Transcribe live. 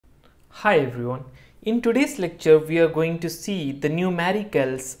Hi everyone. In today's lecture we are going to see the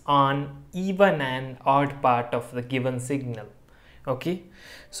numericals on even and odd part of the given signal. Okay,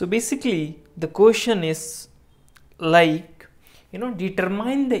 so basically the question is like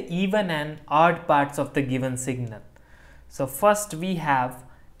determine the even and odd parts of the given signal. So first we have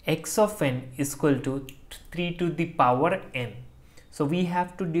x of n is equal to 3 to the power n. So we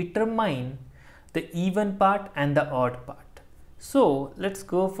have to determine the even part and the odd part. So let's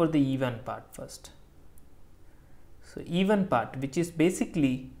go for the even part first. So even part, which is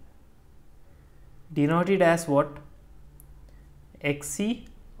basically denoted as what? Xc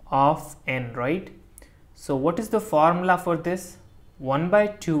of n, right? So what is the formula for this? 1 by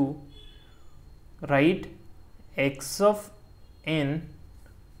 2, right? X of n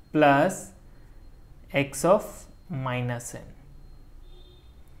plus x of minus n,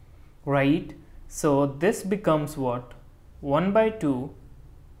 right? So this becomes what? 1 by 2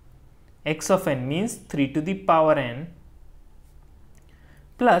 x of n means 3 to the power n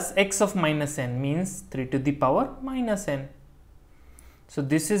plus x of minus n means 3 to the power minus n. So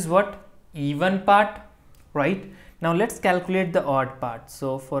this is what? Even part, right? Now let's calculate the odd part.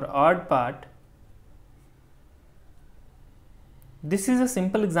 So for odd part, this is a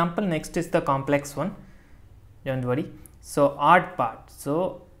simple example, next is the complex one, don't worry. So odd part,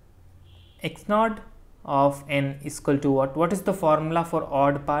 so x naught of n is equal to what? What is the formula for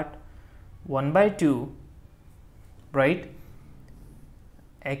odd part? 1 by 2, right?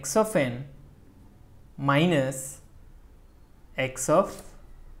 X of n minus x of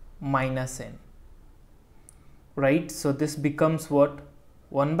minus n, right? So this becomes what?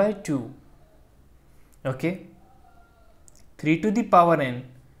 1 by 2, okay, 3 to the power n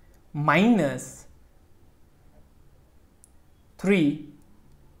minus 3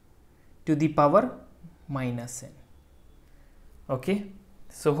 to the power minus n. Okay,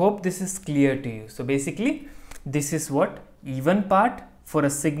 so hope this is clear to you. So basically this is what? Even part for a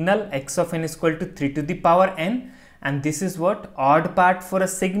signal x of n is equal to 3 to the power n, and this is what? Odd part for a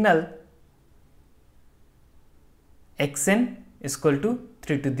signal xn is equal to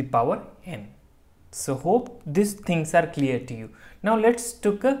 3 to the power n. So hope these things are clear to you. Now let's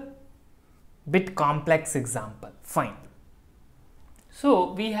take a bit complex example. Fine.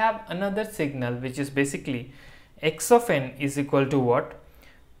 So we have another signal which is basically x of n is equal to what?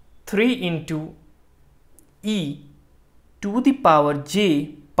 3 into e to the power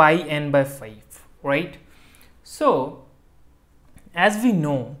j pi n by 5, right? So as we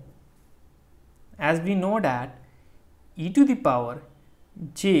know that e to the power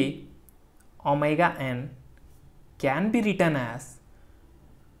j omega n can be written as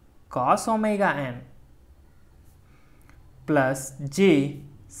cos omega n plus j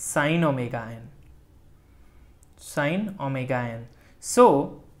sin omega n,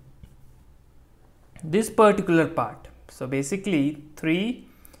 So this particular part, so basically 3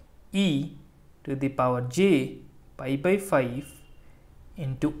 e to the power j pi by 5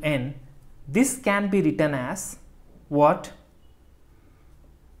 into n, this can be written as what?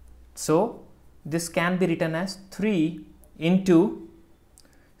 So this can be written as 3 into,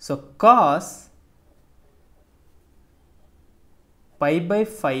 so cos pi by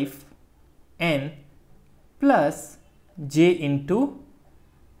 5 n plus j into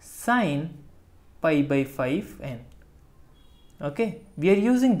sin pi by 5 n. Okay, we are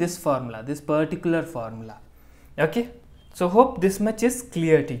using this formula, this particular formula. Okay, so hope this much is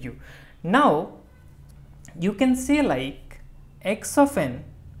clear to you. Now you can say like x of n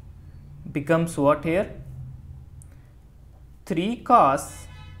becomes what here? 3 cos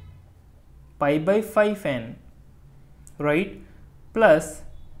pi by 5 n, right, plus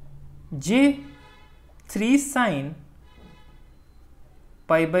j 3 sin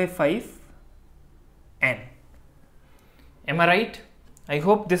pi by 5 n. Am I right? I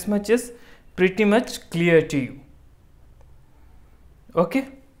hope this much is pretty much clear to you. Okay,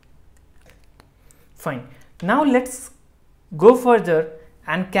 fine. Now let's go further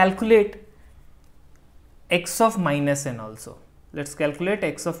and calculate x of minus n also. Let's calculate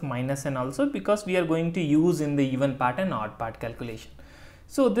x of minus n also, because we are going to use in the even part and odd part calculation.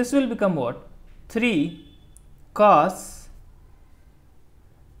 So this will become what? 3 cos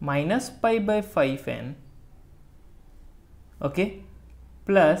minus pi by 5 n, okay,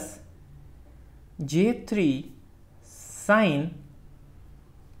 plus j3 sin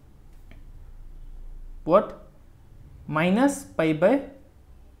what? Minus pi by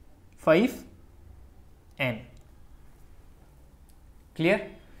 5 n.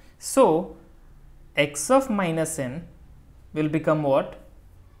 Clear? So x of minus n will become what?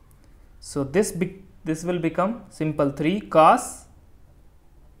 So this will become simple 3 cos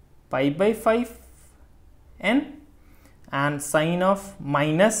pi by 5 n, and sine of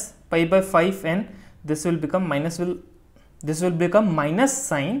minus pi by 5 n, this will become minus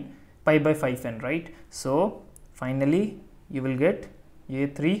sine pi by 5 n, right? So finally you will get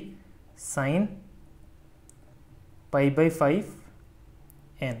a3 sine pi by 5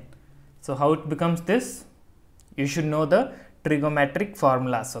 n. So how it becomes this? You should know the trigonometric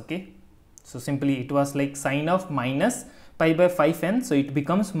formulas, okay? So simply it was like sine of minus pi by 5 n, so it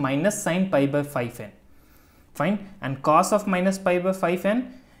becomes minus sine pi by 5 n. Fine. And cos of minus pi by 5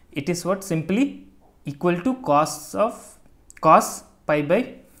 n, it is what? Simply equal to cos pi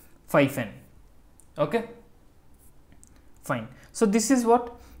by 5 n. Okay, fine. So this is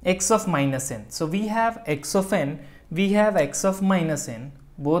what? X of minus n. So we have x of n, we have x of minus n,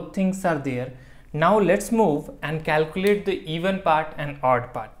 both things are there. Now let's move and calculate the even part and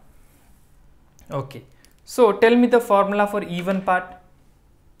odd part. Okay, so tell me the formula for even part.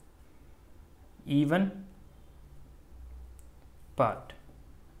 Even part.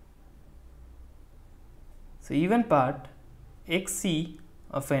 So even part, xc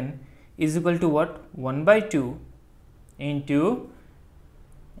of n is equal to what? 1 by 2 into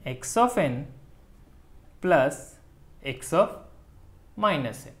x of n plus x of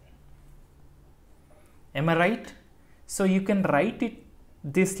minus n. Am I right? So you can write it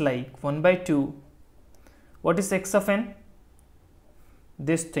this like 1 by 2. What is x of n?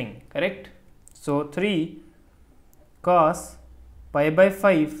 This thing, correct? So 3 cos pi by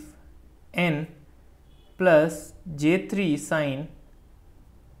 5 n plus j3 sine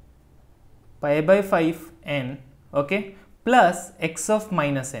pi by 5 n, okay, plus x of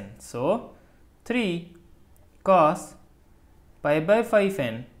minus n. So 3 cos pi by 5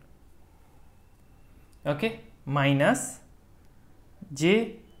 n, okay, minus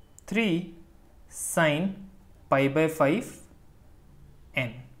j3 sine pi by 5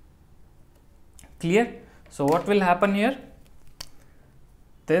 n. Clear? So what will happen here?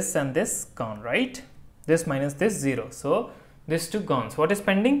 This and this gone, right? This minus this 0. So this two gone. So what is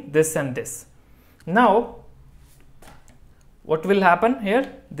pending? This and this. Now what will happen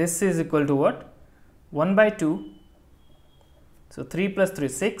here? This is equal to what? 1 by 2. So 3 plus 3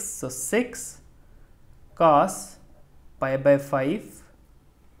 6. So 6 cos pi by 5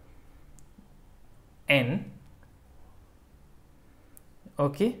 n.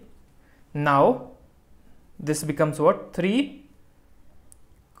 Okay. Now this becomes what? 3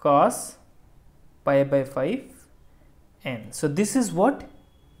 cos pi by 5 n. So this is what?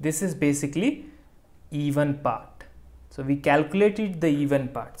 This is basically even part. So we calculated the even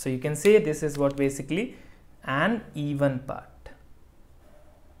part. So you can say this is what? Basically an even part.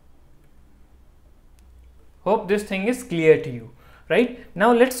 Hope this thing is clear to you, right?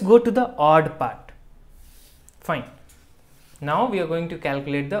 Now let's go to the odd part. Fine. Now we are going to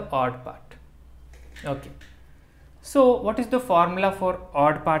calculate the odd part. Okay. So what is the formula for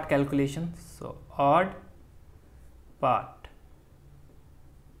odd part calculation? So odd part,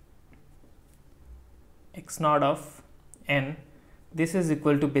 x naught of n, this is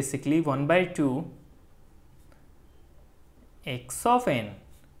equal to basically 1 by 2 x of n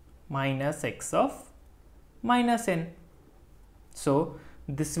minus x of minus n. So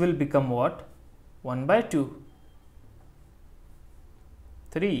this will become what? 1 by 2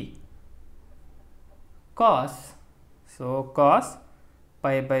 3 cos, so cos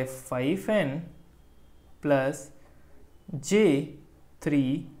pi by 5 n plus j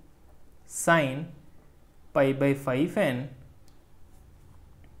 3 sine pi by 5 n,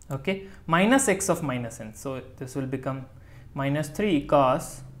 okay, minus x of minus n. So this will become minus 3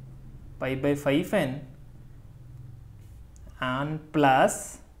 cos pi by 5 n and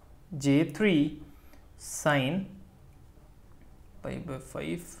plus j3 sine pi by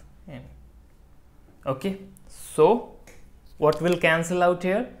 5 n. Okay, so what will cancel out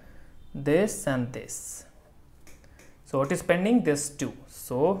here? This and this. So what is pending? This 2.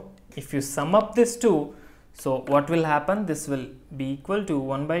 So if you sum up this 2, so what will happen? This will be equal to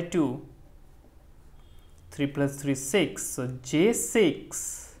 1 by 2, 3 plus 3 6. So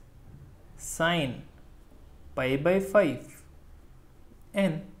j6 sine pi by 5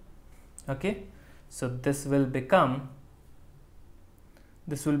 n. Okay, so this will become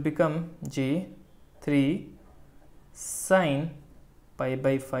j3 sine pi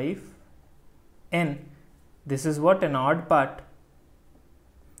by 5 n. This is what? An odd part.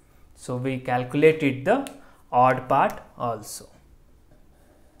 So we calculated the odd part also.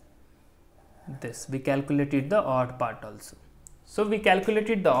 This we calculated the odd part also. So we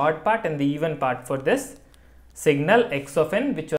calculated the odd part and the even part for this signal x of n, which was